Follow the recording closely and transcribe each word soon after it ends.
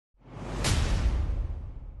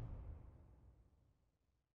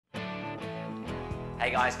Hey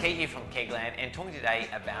guys, Kate here from Kegland and talking today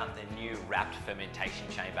about the new RAPT Fermentation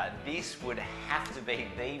Chamber. This would have to be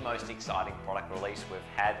the most exciting product release we've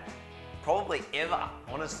had probably ever,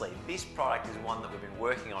 honestly. This product is one that we've been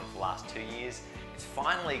working on for the last 2 years. It's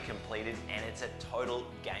finally completed and it's a total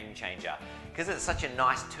game changer. Because it's such a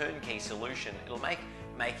nice turnkey solution, it'll make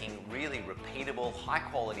making really repeatable, high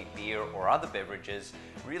quality beer or other beverages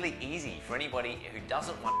really easy for anybody who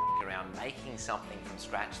doesn't want to get around making something from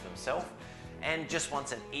scratch themselves and just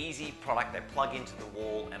wants an easy product they plug into the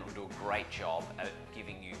wall and will do a great job at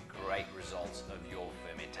giving you great results of your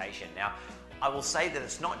fermentation. Now, I will say that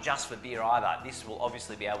it's not just for beer either. This will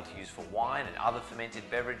obviously be able to use for wine and other fermented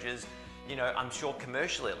beverages. You know, I'm sure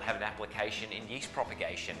commercially it'll have an application in yeast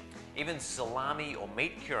propagation, even salami or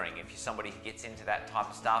meat curing if you're somebody who gets into that type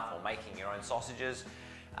of stuff, or making your own sausages.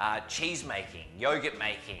 Cheese making, yogurt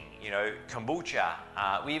making, you know, kombucha.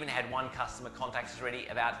 We even had one customer contact us already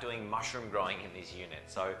about doing mushroom growing in this unit.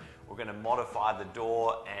 So we're going to modify the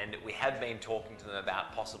door, and we have been talking to them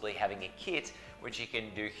about possibly having a kit which you can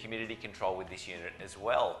do humidity control with this unit as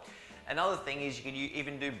well. Another thing is you can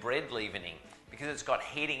even do bread leavening. Because it's got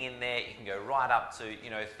heating in there, you can go right up to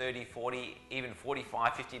 30, 40, even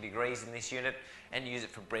 45, 50 degrees in this unit and use it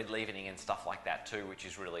for bread leavening and stuff like that too, which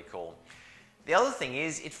is really cool. The other thing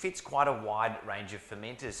is it fits quite a wide range of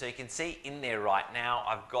fermenters. So you can see in there right now,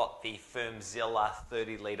 I've got the Firmzilla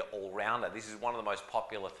 30 litre all-rounder. This is one of the most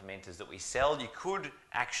popular fermenters that we sell. You could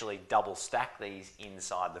actually double stack these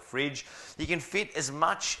inside the fridge. You can fit as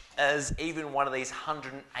much as even one of these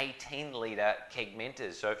 118 litre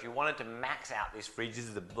kegmenters. So if you wanted to max out this fridge, this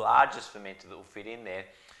is the largest fermenter that will fit in there.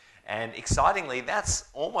 And excitingly, that's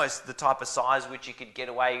almost the type of size which you could get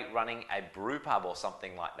away running a brew pub or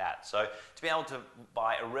something like that. So to be able to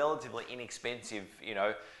buy a relatively inexpensive,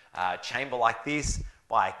 chamber like this,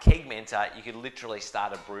 buy a kegmenter, you could literally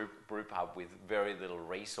start a brew pub with very little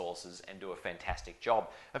resources and do a fantastic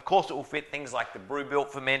job. Of course, it will fit things like the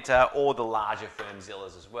brew-built fermenter or the larger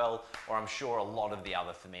Firmzillas as well, or I'm sure a lot of the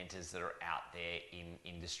other fermenters that are out there in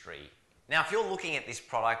industry. Now, if you're looking at this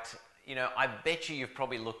product, I bet you've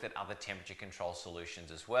probably looked at other temperature control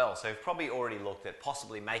solutions as well. So you've probably already looked at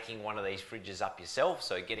possibly making one of these fridges up yourself.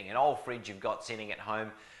 So getting an old fridge you've got sitting at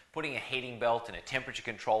home, putting a heating belt and a temperature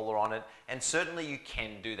controller on it, and certainly you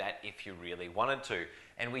can do that if you really wanted to.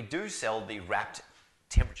 And we do sell the RAPT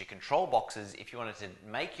temperature control boxes if you wanted to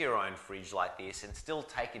make your own fridge like this and still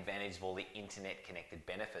take advantage of all the internet connected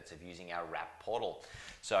benefits of using our RAPT portal.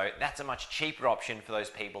 So that's a much cheaper option for those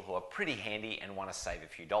people who are pretty handy and want to save a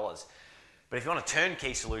few dollars. But if you want a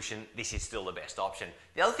turnkey solution, this is still the best option.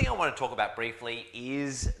 The other thing I want to talk about briefly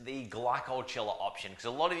is the glycol chiller option, because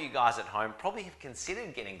a lot of you guys at home probably have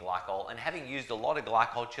considered getting glycol, and having used a lot of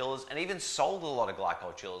glycol chillers and even sold a lot of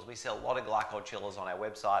glycol chillers. We sell a lot of glycol chillers on our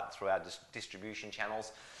website through our distribution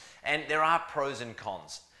channels, and there are pros and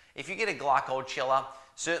cons. If you get a glycol chiller,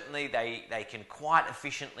 certainly they can quite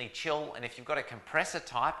efficiently chill, and if you've got a compressor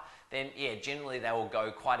type, then yeah, generally they will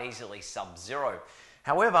go quite easily sub-zero.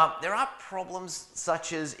 However, there are problems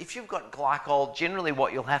such as if you've got glycol, generally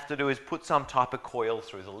what you'll have to do is put some type of coil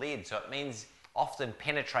through the lid. So it means often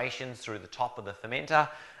penetrations through the top of the fermenter,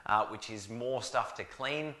 which is more stuff to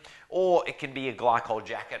clean, or it can be a glycol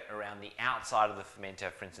jacket around the outside of the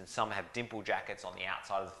fermenter. For instance, some have dimple jackets on the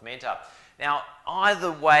outside of the fermenter. Now,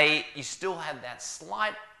 either way, you still have that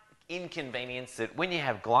slight inconvenience that when you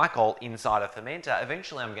have glycol inside a fermenter,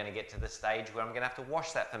 eventually I'm going to get to the stage where I'm going to have to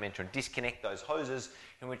wash that fermenter and disconnect those hoses,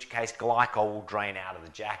 in which case glycol will drain out of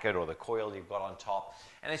the jacket or the coil you've got on top,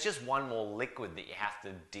 and it's just one more liquid that you have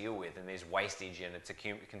to deal with, and there's wastage, and it's a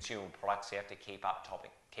consumable product, so you have to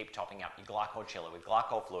keep topping up your glycol chiller with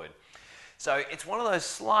glycol fluid. So it's one of those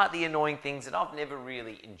slightly annoying things that I've never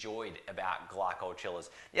really enjoyed about glycol chillers.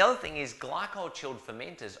 The other thing is glycol chilled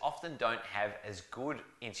fermenters often don't have as good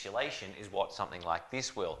insulation as what something like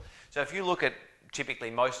this will. So if you look at typically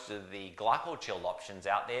most of the glycol chilled options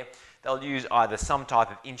out there, they'll use either some type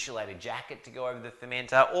of insulated jacket to go over the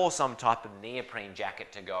fermenter or some type of neoprene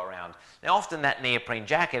jacket to go around. Now often that neoprene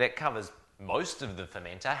jacket, it covers most of the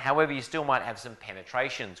fermenter. However, you still might have some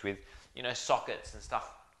penetrations with sockets and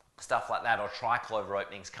stuff like that, or triclover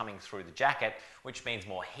openings coming through the jacket, which means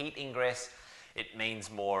more heat ingress. It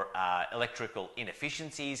means more electrical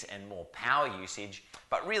inefficiencies and more power usage.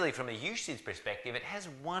 But really, from a usage perspective, it has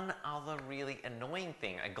one other really annoying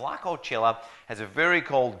thing. A glycol chiller has a very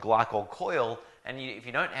cold glycol coil, and if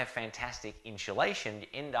you don't have fantastic insulation, you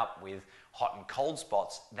end up with hot and cold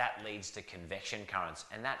spots. That leads to convection currents,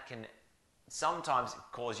 and that can sometimes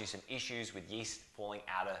cause you some issues with yeast falling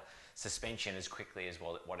out of suspension as quickly as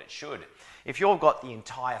what it should. If you've got the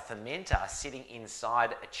entire fermenter sitting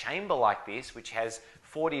inside a chamber like this, which has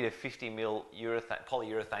 40 to 50 mil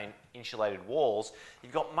polyurethane insulated walls,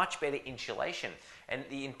 you've got much better insulation, and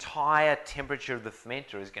the entire temperature of the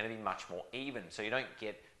fermenter is going to be much more even, so you don't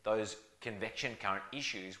get those convection current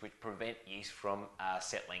issues which prevent yeast from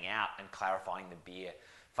settling out and clarifying the beer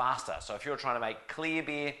faster. So if you're trying to make clear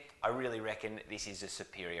beer, I really reckon this is a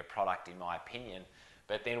superior product in my opinion.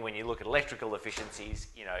 But then when you look at electrical efficiencies,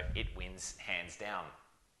 you know, it wins hands down.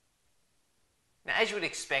 Now, as you would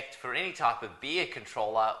expect for any type of beer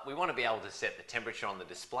controller, we want to be able to set the temperature on the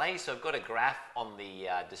display. So I've got a graph on the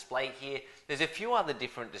display here. There's a few other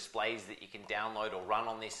different displays that you can download or run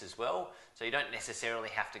on this as well. So you don't necessarily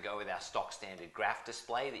have to go with our stock standard graph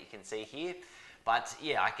display that you can see here. But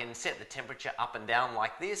yeah, I can set the temperature up and down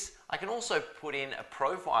like this. I can also put in a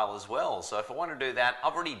profile as well. So if I want to do that,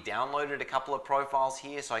 I've already downloaded a couple of profiles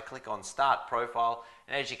here. So I click on Start Profile.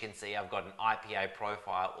 And as you can see, I've got an IPA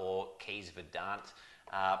profile or Keys Verdant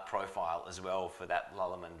profile as well for that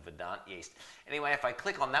Lallemand Verdant yeast. Anyway, if I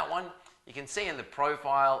click on that one, you can see in the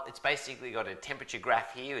profile, it's basically got a temperature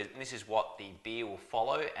graph here. And this is what the beer will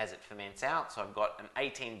follow as it ferments out. So I've got an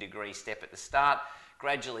 18-degree step at the start,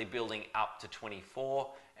 gradually building up to 24,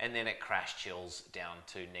 and then it crash chills down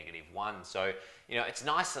to -1. So, you know, it's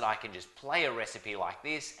nice that I can just play a recipe like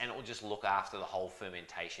this and it will just look after the whole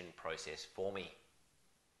fermentation process for me.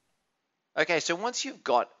 Okay, so once you've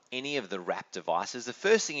got any of the RAPT devices, the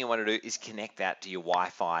first thing you want to do is connect that to your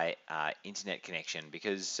Wi-Fi internet connection,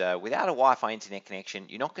 because without a Wi-Fi internet connection,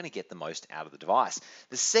 you're not going to get the most out of the device.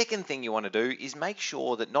 The second thing you want to do is make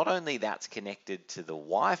sure that not only that's connected to the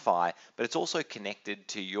Wi-Fi, but it's also connected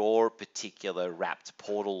to your particular RAPT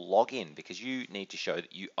portal login, because you need to show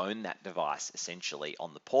that you own that device essentially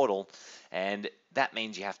on the portal, and that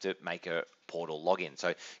means you have to make a portal login.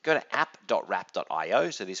 So go to app.rapt.io,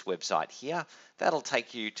 so this website here, that'll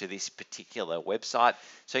take you to this particular website.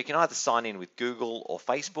 So you can either sign in with Google or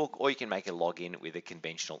Facebook, or you can make a login with a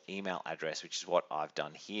conventional email address, which is what I've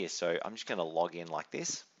done here. So I'm just going to log in like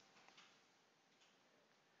this.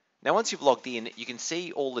 Now, once you've logged in, you can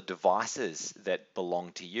see all the devices that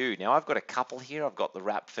belong to you. Now, I've got a couple here. I've got the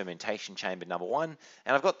RAPT Fermentation Chamber #1,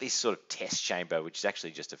 and I've got this sort of test chamber, which is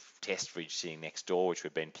actually just a test fridge sitting next door, which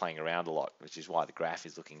we've been playing around a lot, which is why the graph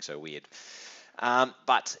is looking so weird.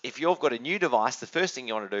 But if you've got a new device, the first thing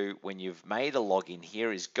you want to do when you've made a login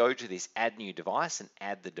here is go to this Add New Device and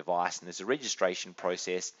add the device, and there's a registration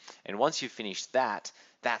process. And once you've finished that,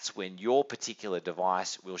 that's when your particular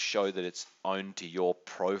device will show that it's owned to your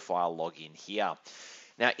profile login here.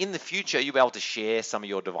 Now, in the future, you'll be able to share some of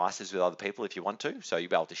your devices with other people if you want to. So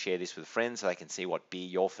you'll be able to share this with friends so they can see what beer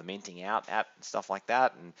you're fermenting out at and stuff like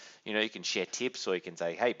that. And, you know, you can share tips, or you can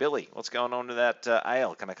say, hey, Billy, what's going on with that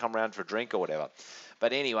ale? Can I come around for a drink or whatever?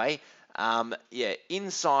 But anyway, yeah,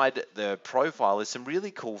 inside the profile, there's some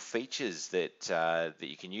really cool features that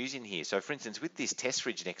you can use in here. So, for instance, with this test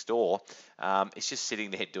fridge next door, it's just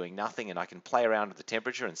sitting there doing nothing, and I can play around with the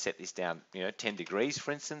temperature and set this down, you know, 10 degrees,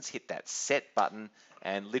 for instance, hit that set button,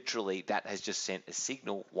 and literally that has just sent a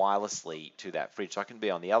signal wirelessly to that fridge. So I can be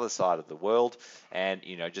on the other side of the world and,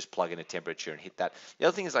 you know, just plug in a temperature and hit that. The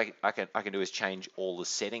other thing is I can do is change all the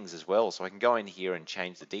settings as well. So I can go in here and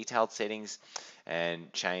change the detailed settings and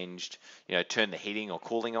you know, turn the heating or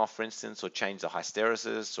cooling off, for instance, or change the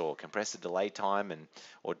hysteresis or compressor delay time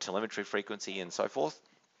or telemetry frequency and so forth.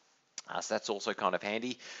 So that's also kind of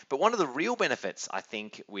handy. But one of the real benefits, I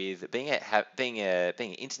think, with being an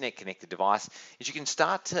internet-connected device is you can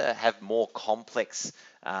start to have more complex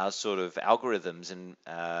sort of algorithms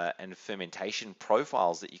and fermentation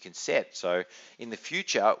profiles that you can set. So in the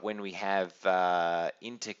future, when we have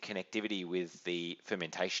interconnectivity with the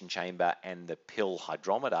fermentation chamber and the pill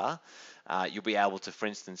hydrometer, you'll be able to, for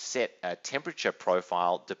instance, set a temperature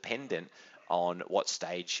profile dependent on what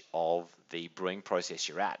stage of the brewing process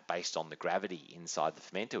you're at based on the gravity inside the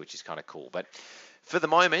fermenter, which is kind of cool. But for the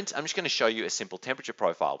moment, I'm just going to show you a simple temperature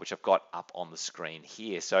profile, which I've got up on the screen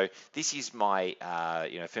here. So this is my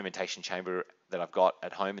you know, fermentation chamber that I've got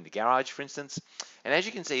at home in the garage, for instance. And as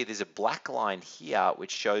you can see, there's a black line here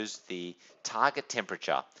which shows the target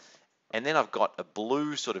temperature. And then I've got a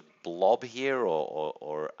blue sort of blob here,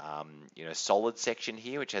 or you know, solid section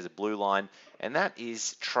here, which has a blue line, and that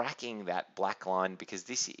is tracking that black line because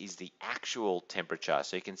this is the actual temperature.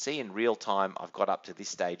 So you can see in real time, I've got up to this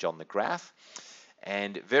stage on the graph,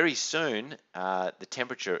 and very soon the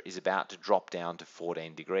temperature is about to drop down to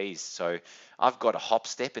 14 degrees. So I've got a hop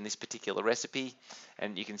step in this particular recipe,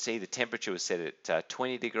 and you can see the temperature was set at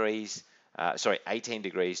 20 degrees. 18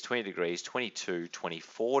 degrees, 20 degrees, 22,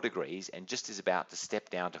 24 degrees, and just is about to step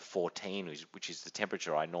down to 14, which is the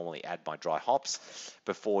temperature I normally add my dry hops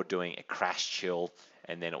before doing a crash chill,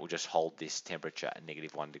 and then it will just hold this temperature at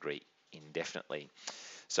 -1 degree indefinitely.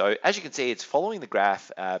 So as you can see, it's following the graph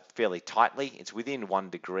fairly tightly. It's within 1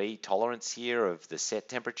 degree tolerance here of the set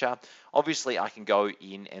temperature. Obviously, I can go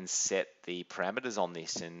in and set the parameters on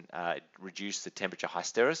this and reduce the temperature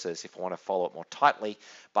hysteresis if I want to follow it more tightly,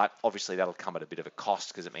 but obviously that'll come at a bit of a cost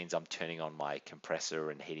because it means I'm turning on my compressor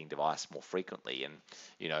and heating device more frequently, and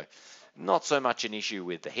not so much an issue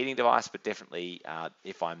with the heating device, but definitely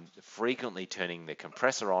if I'm frequently turning the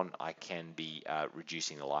compressor on, I can be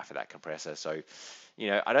reducing the life of that compressor. So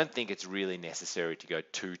I don't think it's really necessary to go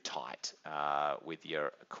too tight with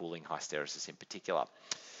your cooling hysteresis in particular.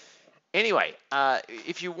 Anyway,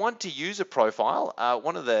 if you want to use a profile,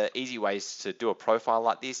 one of the easy ways to do a profile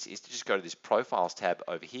like this is to just go to this Profiles tab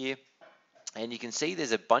over here. And you can see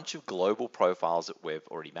there's a bunch of global profiles that we've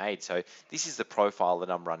already made. So this is the profile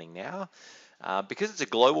that I'm running now. Because it's a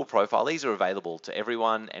global profile, these are available to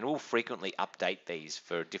everyone, and we'll frequently update these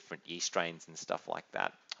for different yeast strains and stuff like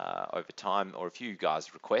that over time. Or if you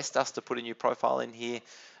guys request us to put a new profile in here,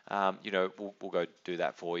 we'll go do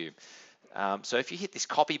that for you. So if you hit this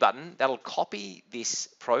copy button, that'll copy this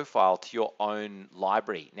profile to your own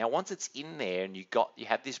library. Now, once it's in there and you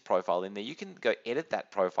have this profile in there, you can go edit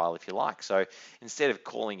that profile if you like. So instead of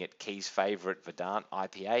calling it Key's favorite Verdant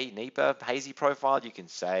IPA NEPA hazy profile, you can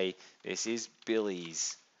say this is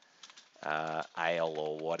Billy's ale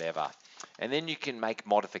or whatever. And then you can make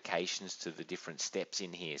modifications to the different steps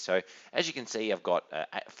in here. So as you can see, I've got a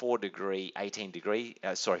 4-day 18 degree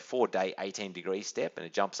step, and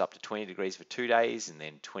it jumps up to 20 degrees for 2 days, and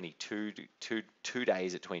then 2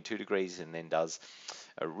 days at 22 degrees, and then does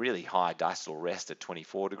a really high diastole rest at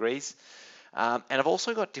 24 degrees. And I've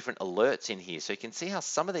also got different alerts in here. So you can see how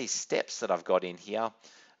some of these steps that I've got in here,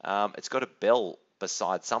 it's got a bell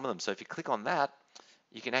beside some of them. So if you click on that,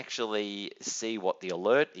 you can actually see what the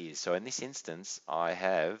alert is. So in this instance, I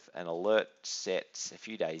have an alert set a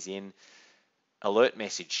few days in. Alert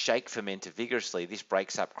message: shake fermenter vigorously. This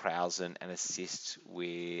breaks up krausen and assists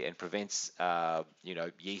with and prevents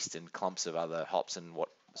yeast and clumps of other hops and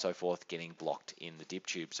so forth getting blocked in the dip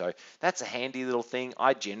tube. So that's a handy little thing.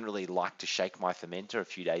 I generally like to shake my fermenter a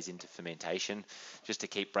few days into fermentation just to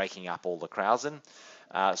keep breaking up all the krausen.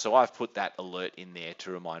 So I've put that alert in there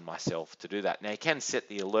to remind myself to do that. Now you can set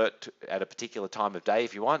the alert at a particular time of day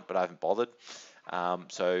if you want, but I haven't bothered.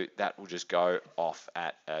 So that will just go off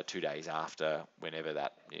at 2 days after whenever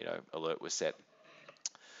that alert was set.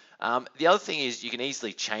 The other thing is you can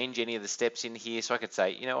easily change any of the steps in here. So I could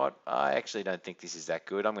say, you know what, I actually don't think this is that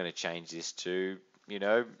good. I'm going to change this to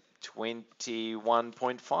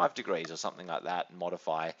 21.5 degrees or something like that, and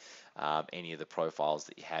modify any of the profiles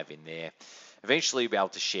that you have in there. Eventually you'll be able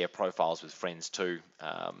to share profiles with friends too.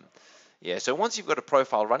 So once you've got a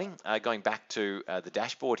profile running, going back to the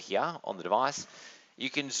dashboard here on the device,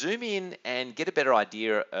 you can zoom in and get a better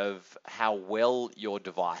idea of how well your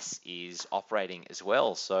device is operating as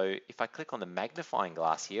well. So if I click on the magnifying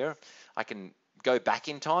glass here, I can go back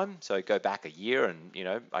in time, so go back a year, and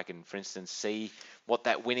I can, for instance, see what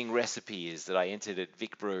that winning recipe is that I entered at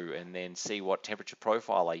Vic Brew, and then see what temperature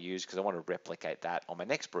profile I use because I want to replicate that on my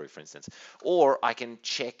next brew, for instance. Or I can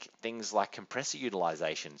check things like compressor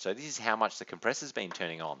utilization. So this is how much the compressor's been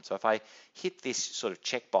turning on. So if I hit this sort of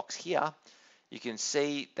checkbox here, you can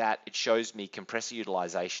see that it shows me compressor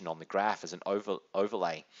utilization on the graph as an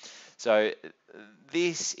overlay. So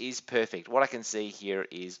this is perfect. What I can see here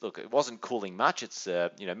is, look, it wasn't cooling much. It's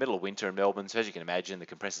middle of winter in Melbourne, so as you can imagine, the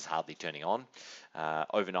compressor's hardly turning on.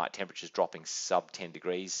 Overnight temperatures dropping sub 10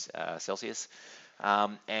 degrees Celsius,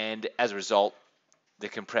 and as a result, the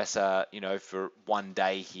compressor, for 1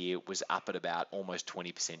 day here was up at about almost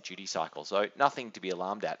 20% duty cycle. So nothing to be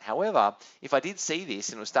alarmed at. However, if I did see this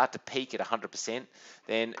and it would start to peak at 100%,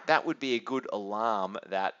 then that would be a good alarm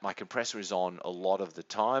that my compressor is on a lot of the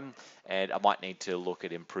time, and I might need to look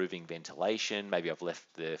at improving ventilation. Maybe I've left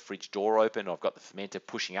the fridge door open, or I've got the fermenter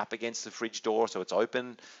pushing up against the fridge door so it's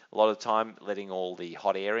open a lot of the time, letting all the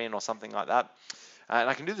hot air in or something like that. And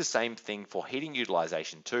I can do the same thing for heating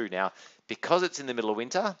utilization too. Now, because it's in the middle of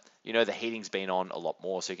winter, the heating's been on a lot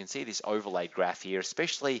more. So you can see this overlaid graph here,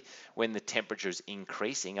 especially when the temperature is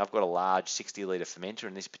increasing. I've got a large 60-litre fermenter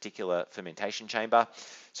in this particular fermentation chamber.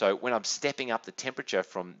 So when I'm stepping up the temperature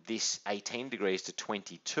from this 18 degrees to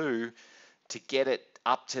 22, to get it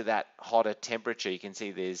up to that hotter temperature, you can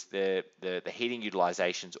see there's the heating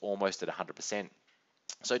utilization's almost at 100%.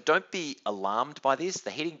 So don't be alarmed by this.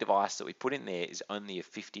 The heating device that we put in there is only a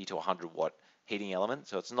 50 to 100 watt heating element,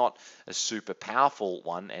 so it's not a super powerful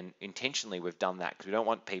one, and intentionally we've done that because we don't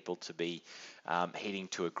want people to be heating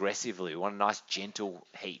too aggressively. We want a nice gentle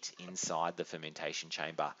heat inside the fermentation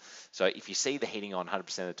chamber. So if you see the heating on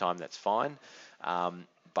 100% of the time, that's fine. Yeah,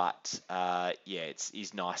 it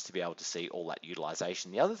is nice to be able to see all that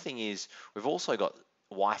utilization. The other thing is we've also got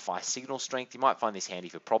Wi-Fi signal strength. You might find this handy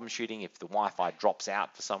for problem shooting if the Wi-Fi drops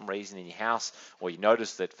out for some reason in your house, or you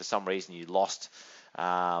notice that for some reason you lost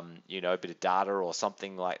a bit of data or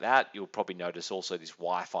something like that. You'll probably notice also this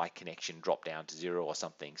Wi-Fi connection drop down to 0 or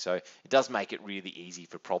something. So it does make it really easy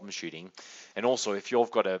for problem shooting. And also, if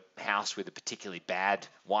you've got a house with a particularly bad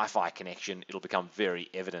Wi-Fi connection, it'll become very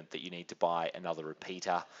evident that you need to buy another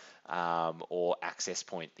repeater or access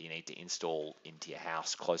point that you need to install into your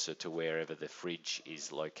house closer to wherever the fridge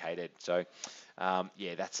is located. So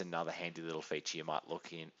yeah, that's another handy little feature you might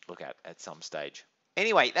look at some stage.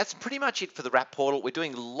 Anyway, that's pretty much it for the RAPT portal. We're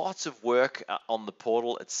doing lots of work on the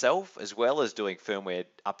portal itself, as well as doing firmware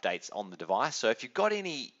updates on the device. So if you've got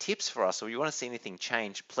any tips for us or you want to see anything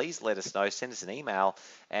change, please let us know, send us an email.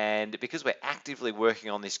 And because we're actively working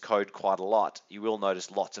on this code quite a lot, you will notice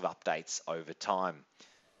lots of updates over time.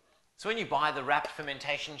 So when you buy the RAPT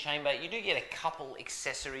fermentation chamber, you do get a couple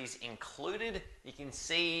accessories included. You can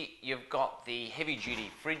see you've got the heavy duty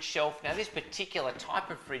fridge shelf. Now this particular type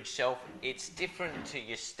of fridge shelf, it's different to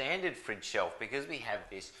your standard fridge shelf because we have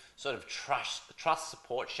this sort of truss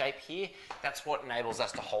support shape here. That's what enables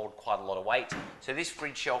us to hold quite a lot of weight. So this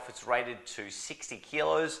fridge shelf, it's rated to 60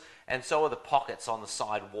 kilos, and so are the pockets on the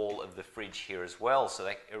side wall of the fridge here as well. So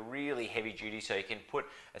they're really heavy duty, so you can put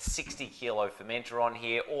a 60 kilo fermenter on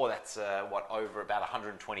here, or that's over about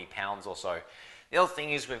 120 pounds or so. The other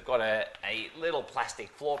thing is we've got a little plastic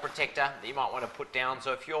floor protector that you might want to put down.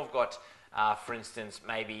 So if you've got, for instance,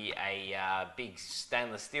 maybe a big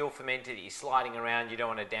stainless steel fermenter that you're sliding around, you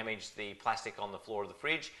don't want to damage the plastic on the floor of the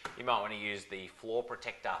fridge, you might want to use the floor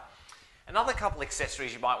protector. Another couple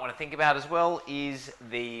accessories you might want to think about as well is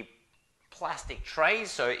the plastic trays.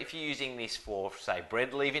 So if you're using this for, say,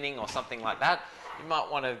 bread leavening or something like that, you might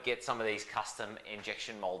want to get some of these custom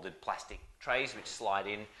injection molded plastic trays which slide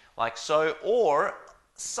in like so. Or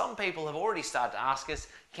some people have already started to ask us,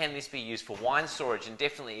 can this be used for wine storage? And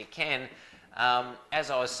definitely it can. As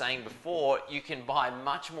I was saying before, you can buy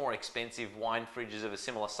much more expensive wine fridges of a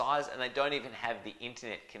similar size and they don't even have the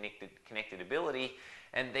internet connected ability.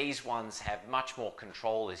 And these ones have much more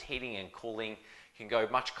control. There's heating and cooling. Can go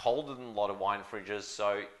much colder than a lot of wine fridges,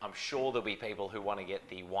 so I'm sure there'll be people who want to get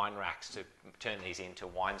the wine racks to turn these into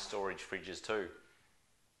wine storage fridges too.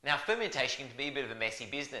 Now, fermentation can be a bit of a messy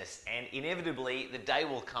business, and inevitably the day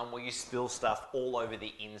will come where you spill stuff all over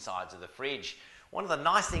the insides of the fridge. One of the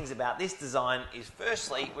nice things about this design is,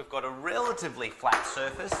 firstly, we've got a relatively flat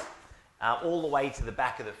surface all the way to the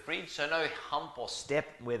back of the fridge, so no hump or step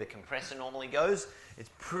where the compressor normally goes.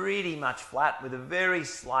 It's pretty much flat with a very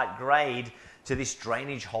slight grade to this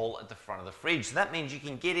drainage hole at the front of the fridge. So that means you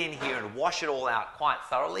can get in here and wash it all out quite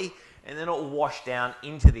thoroughly, and then it'll wash down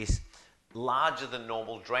into this larger than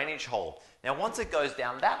normal drainage hole. Now once it goes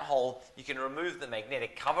down that hole, you can remove the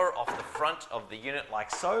magnetic cover off the front of the unit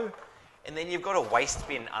like so, and then you've got a waste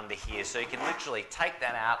bin under here, so you can literally take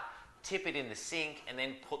that out, tip it in the sink, and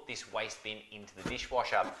then put this waste bin into the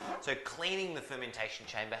dishwasher. So cleaning the fermentation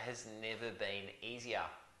chamber has never been easier.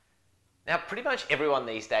 Now, pretty much everyone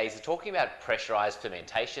these days is talking about pressurized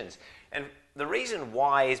fermentations, and the reason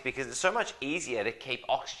why is because it's so much easier to keep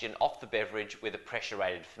oxygen off the beverage with a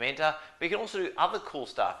pressure-rated fermenter, but you can also do other cool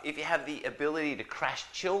stuff. If you have the ability to crash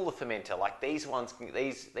chill the fermenter, like these ones,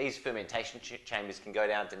 these fermentation chambers can go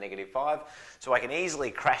down to -5, so I can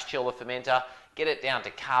easily crash chill the fermenter, get it down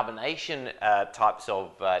to carbonation types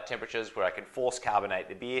of temperatures where I can force carbonate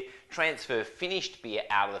the beer, transfer finished beer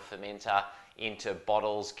out of the fermenter into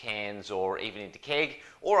bottles, cans, or even into keg,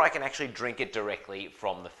 or I can actually drink it directly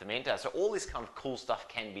from the fermenter. So all this kind of cool stuff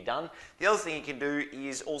can be done. The other thing you can do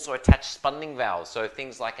is also attach spunding valves, so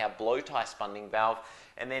things like our blow tie spunding valve,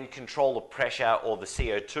 and then control the pressure or the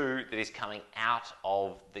CO2 that is coming out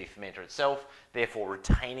of the fermenter itself, therefore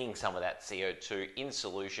retaining some of that CO2 in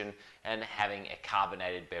solution and having a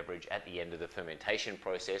carbonated beverage at the end of the fermentation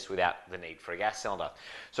process without the need for a gas cylinder.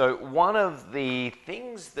 So one of the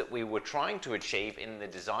things that we were trying to achieve in the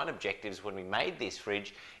design objectives when we made this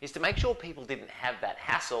fridge is to make sure people didn't have that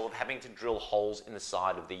hassle of having to drill holes in the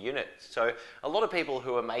side of the unit. So a lot of people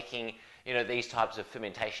who are making these types of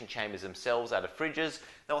fermentation chambers themselves out of fridges,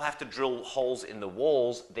 they'll have to drill holes in the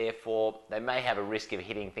walls, therefore they may have a risk of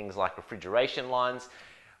hitting things like refrigeration lines.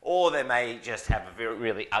 or they may just have a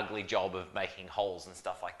really ugly job of making holes and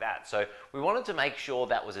stuff like that. So we wanted to make sure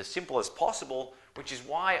that was as simple as possible, which is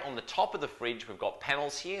why on the top of the fridge we've got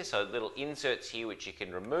panels here, so little inserts here which you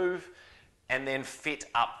can remove and then fit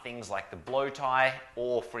up things like the blow tie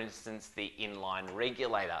or, for instance, the inline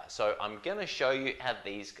regulator. So I'm going to show you how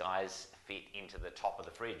these guys fit into the top of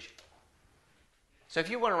the fridge. So if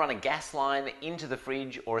you want to run a gas line into the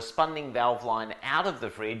fridge or a spunding valve line out of the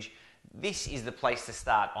fridge, this is the place to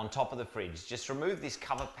start on top of the fridge. Just remove this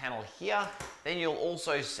cover panel here. Then you'll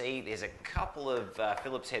also see there's a couple of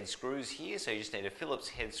Phillips head screws here. So you just need a Phillips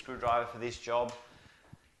head screwdriver for this job.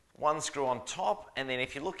 One screw on top, and then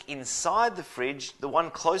if you look inside the fridge, the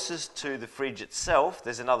one closest to the fridge itself,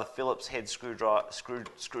 there's another Phillips head screw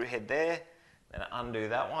head there. Then undo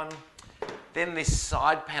that one. Then this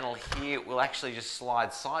side panel here will actually just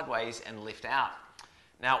slide sideways and lift out.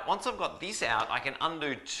 Now, once I've got this out, I can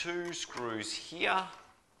undo two screws here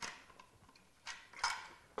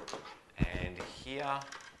and here.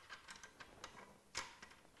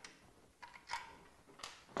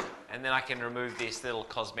 And then I can remove this little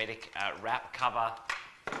cosmetic wrap cover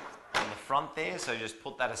on the front there. So just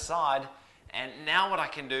put that aside. And now what I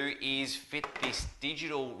can do is fit this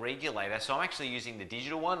digital regulator. So I'm actually using the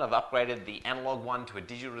digital one. I've upgraded the analog one to a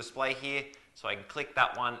digital display here. So I can click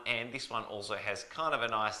that one, and this one also has kind of a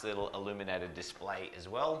nice little illuminated display as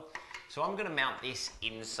well. So I'm going to mount this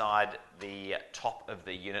inside the top of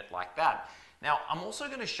the unit like that. Now, I'm also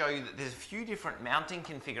going to show you that there's a few different mounting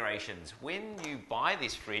configurations. When you buy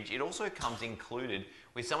this fridge, it also comes included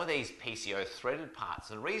with some of these PCO threaded parts.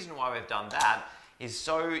 The reason why we've done that is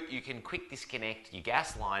so you can quick disconnect your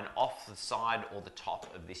gas line off the side or the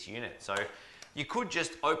top of this unit. So you could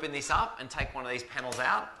just open this up and take one of these panels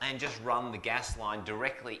out and just run the gas line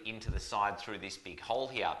directly into the side through this big hole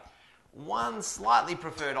here. One slightly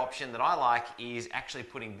preferred option that I like is actually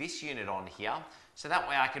putting this unit on here. So that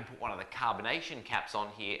way I can put one of the carbonation caps on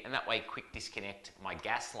here, and that way quick disconnect my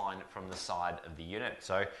gas line from the side of the unit.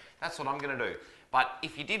 So that's what I'm going to do. But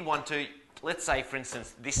if you did want to, let's say for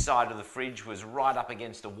instance this side of the fridge was right up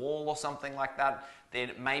against a wall or something like that,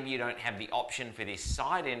 then maybe you don't have the option for this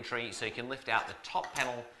side entry, so you can lift out the top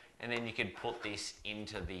panel and then you could put this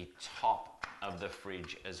into the top of the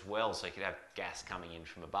fridge as well, so you could have gas coming in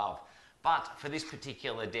from above. But for this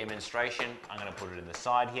particular demonstration, I'm going to put it in the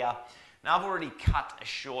side here. Now I've already cut a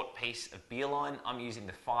short piece of beer line. I'm using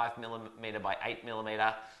the 5mm by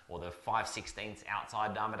 8mm or the 5/16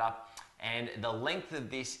 outside diameter, and the length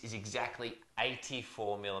of this is exactly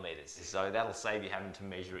 84mm. So that'll save you having to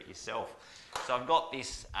measure it yourself. So I've got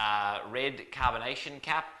this red carbonation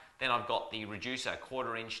cap, then I've got the reducer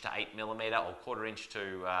 1/4 inch to 8mm or 1/4 inch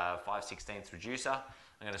to 5/16 reducer.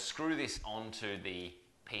 I'm going to screw this onto the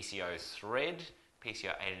PCO thread,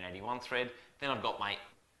 PCO 1881 thread. Then I've got my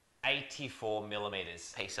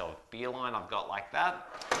 84mm piece of beer line I've got like that.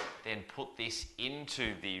 Then put this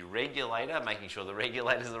into the regulator, making sure the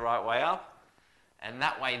regulator is the right way up. And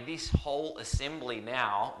that way this whole assembly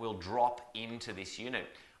now will drop into this unit.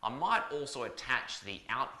 I might also attach the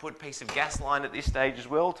output piece of gas line at this stage as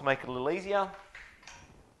well to make it a little easier.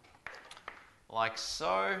 Like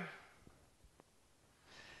so.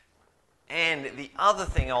 And the other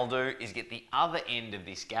thing I'll do is get the other end of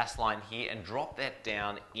this gas line here and drop that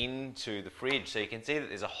down into the fridge. So you can see that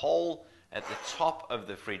there's a hole at the top of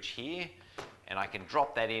the fridge here, and I can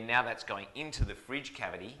drop that in. Now that's going into the fridge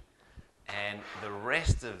cavity, and the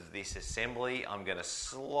rest of this assembly I'm going to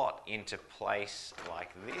slot into place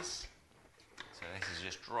like this. So this is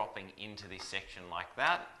just dropping into this section like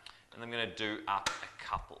that, and I'm going to do up a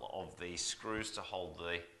couple of these screws to hold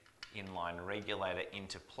the inline regulator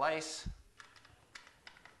into place.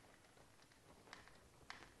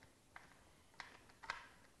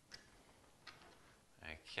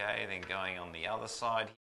 Okay, then going on the other side.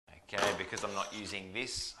 Okay, because I'm not using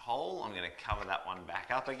this hole, I'm going to cover that one back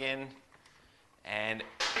up again. And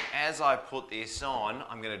as I put this on,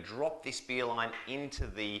 I'm going to drop this beer line into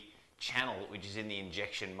the channel which is in the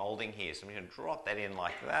injection molding here. So I'm going to drop that in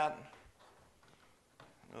like that.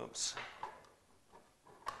 Oops.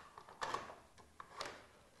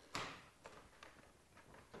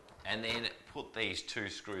 And then put these two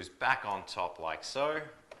screws back on top like so.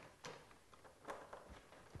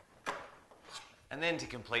 And then to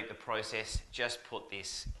complete the process, just put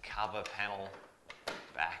this cover panel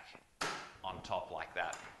back on top like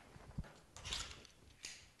that.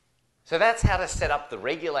 So that's how to set up the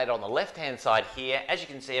regulator on the left-hand side here. As you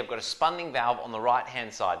can see, I've got a spunding valve on the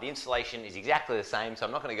right-hand side. The installation is exactly the same, so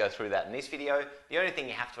I'm not going to go through that in this video. The only thing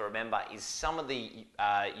you have to remember is some of the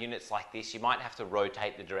units like this, you might have to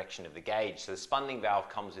rotate the direction of the gauge. So the spunding valve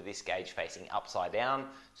comes with this gauge facing upside down,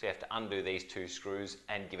 so you have to undo these two screws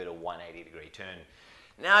and give it a 180-degree turn.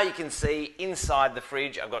 Now you can see inside the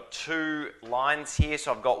fridge, I've got two lines here.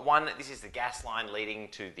 So I've got one, this is the gas line leading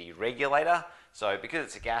to the regulator. So because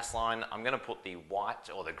it's a gas line, I'm going to put the white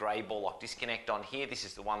or the grey ball lock disconnect on here. This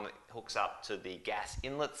is the one that hooks up to the gas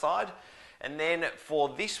inlet side. And then for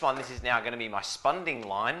this one, this is now going to be my spunding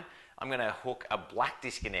line. I'm going to hook a black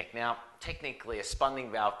disconnect. Now, technically a spunding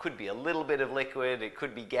valve could be a little bit of liquid, it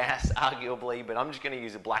could be gas, arguably, but I'm just going to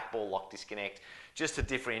use a black ball lock disconnect just to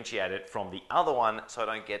differentiate it from the other one so I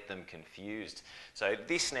don't get them confused. So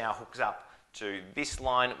this now hooks up to this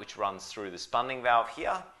line which runs through the spunding valve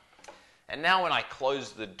here. And now when I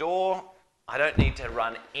close the door, I don't need to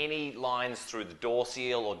run any lines through the door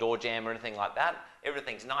seal or door jamb or anything like that.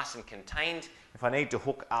 Everything's nice and contained. If I need to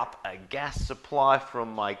hook up a gas supply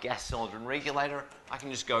from my gas cylinder and regulator, I can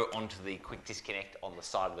just go onto the quick disconnect on the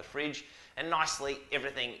side of the fridge, and nicely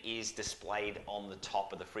everything is displayed on the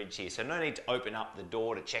top of the fridge here. So no need to open up the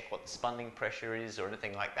door to check what the spunding pressure is or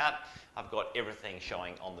anything like that. I've got everything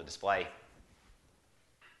showing on the display.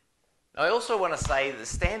 I also want to say that the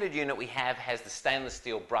standard unit we have has the stainless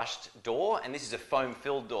steel brushed door, and this is a foam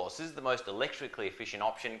filled door. So this is the most electrically efficient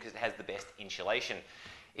option because it has the best insulation.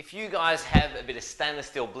 If you guys have a bit of stainless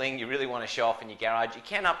steel bling you really want to show off in your garage, you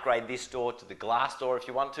can upgrade this door to the glass door if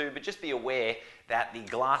you want to, but just be aware that the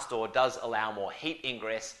glass door does allow more heat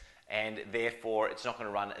ingress and therefore it's not going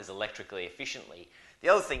to run as electrically efficiently. The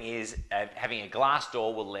other thing is having a glass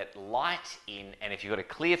door will let light in, and if you've got a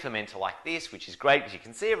clear fermenter like this, which is great because you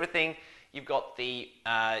can see everything, you've got the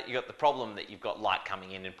problem that you've got light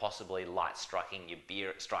coming in and possibly light striking your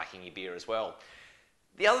beer as well.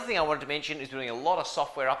 The other thing I wanted to mention is we're doing a lot of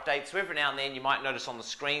software updates. So every now and then you might notice on the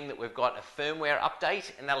screen that we've got a firmware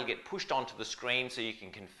update, and that'll get pushed onto the screen so you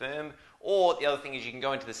can confirm. Or the other thing is you can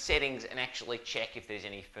go into the settings and actually check if there's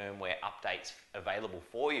any firmware updates available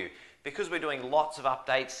for you. Because we're doing lots of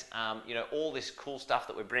updates, all this cool stuff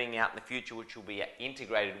that we're bringing out in the future, which will be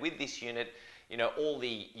integrated with this unit, all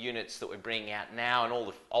the units that we're bringing out now and all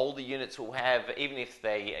the older units we'll have, even if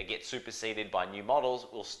they get superseded by new models,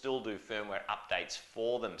 we'll still do firmware updates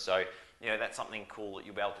for them. So, that's something cool that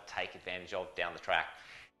you'll be able to take advantage of down the track.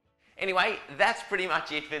 Anyway, that's pretty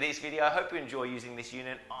much it for this video. I hope you enjoy using this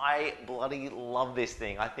unit. I bloody love this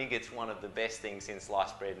thing. I think it's one of the best things since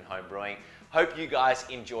sliced bread and home brewing. Hope you guys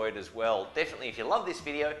enjoy it as well. Definitely, if you love this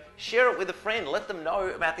video, share it with a friend. Let them know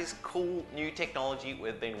about this cool new technology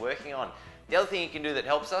we've been working on. The other thing you can do that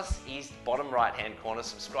helps us is bottom right hand corner,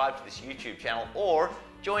 subscribe to this YouTube channel, or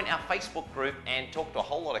join our Facebook group and talk to a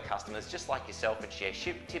whole lot of customers just like yourself and share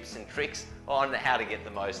tips and tricks on how to get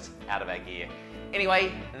the most out of our gear.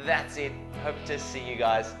 Anyway, that's it. Hope to see you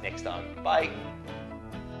guys next time. Bye.